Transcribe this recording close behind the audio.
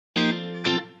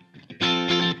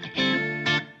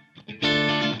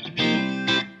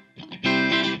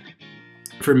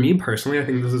For me personally, I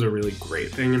think this is a really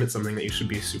great thing and it's something that you should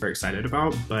be super excited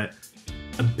about, but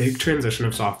a big transition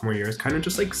of sophomore year is kind of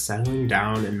just like settling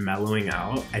down and mellowing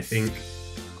out. I think,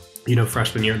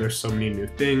 freshman year, there's so many new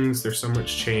things, there's so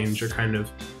much change, you're kind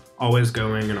of always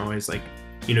going and always like,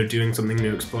 doing something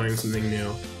new, exploring something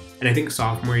new. And I think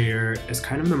sophomore year is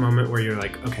kind of the moment where you're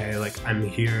like, okay, like I'm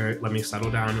here, let me settle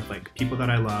down with like people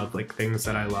that I love, like things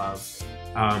that I love,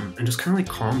 and just kind of like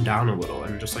calm down a little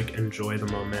and just like enjoy the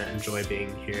moment, enjoy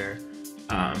being here.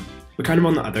 But kind of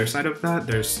on the other side of that,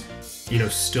 there's,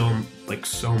 still like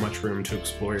so much room to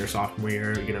explore your sophomore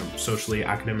year, socially,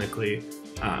 academically.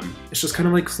 It's just kind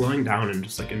of like slowing down and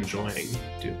just like enjoying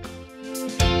Duke.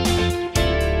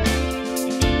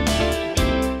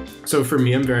 So for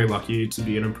me, I'm very lucky to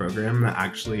be in a program that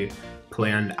actually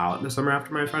planned out the summer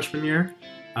after my freshman year.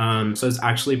 So it's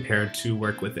actually paired to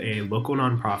work with a local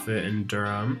nonprofit in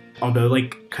Durham. Although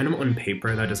like kind of on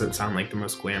paper, that doesn't sound like the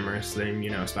most glamorous thing,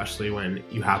 especially when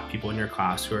you have people in your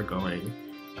class who are going,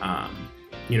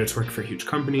 to work for huge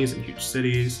companies in huge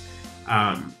cities.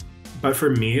 But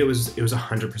for me, it was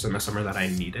 100% the summer that I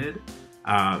needed,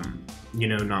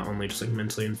 not only just like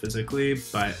mentally and physically,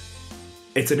 but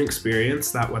it's an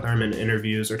experience that whether I'm in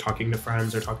interviews or talking to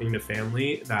friends or talking to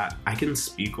family that I can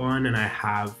speak on,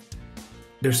 and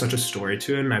there's such a story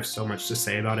to it and I have so much to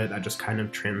say about it that just kind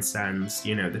of transcends,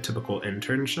 the typical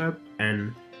internship.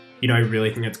 And, I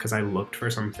really think it's because I looked for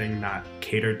something that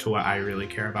catered to what I really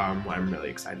care about and what I'm really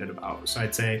excited about. So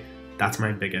I'd say that's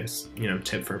my biggest,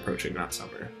 tip for approaching that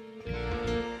summer.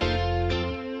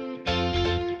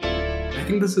 I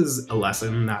think this is a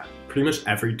lesson that pretty much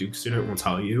every Duke student will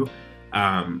tell you.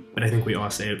 But I think we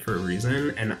all say it for a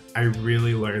reason, and I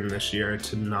really learned this year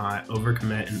to not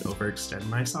overcommit and overextend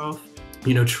myself.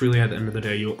 Truly at the end of the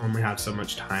day, you only have so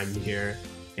much time here,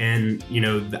 and,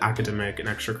 the academic and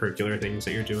extracurricular things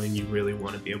that you're doing, you really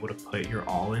want to be able to put your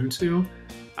all into.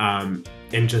 And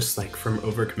just like from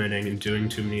overcommitting and doing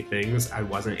too many things, I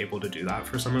wasn't able to do that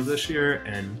for some of this year,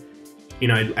 and,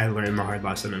 I learned the hard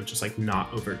lesson of just like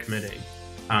not overcommitting.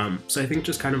 So I think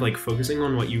just kind of like focusing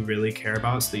on what you really care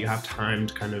about so that you have time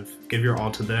to kind of give your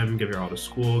all to them, give your all to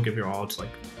school, give your all to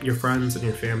like your friends and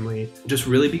your family. Just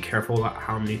really be careful about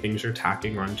how many things you're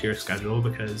tacking onto your schedule,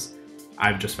 because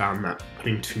I've just found that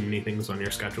putting too many things on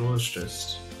your schedule is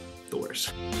just the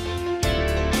worst.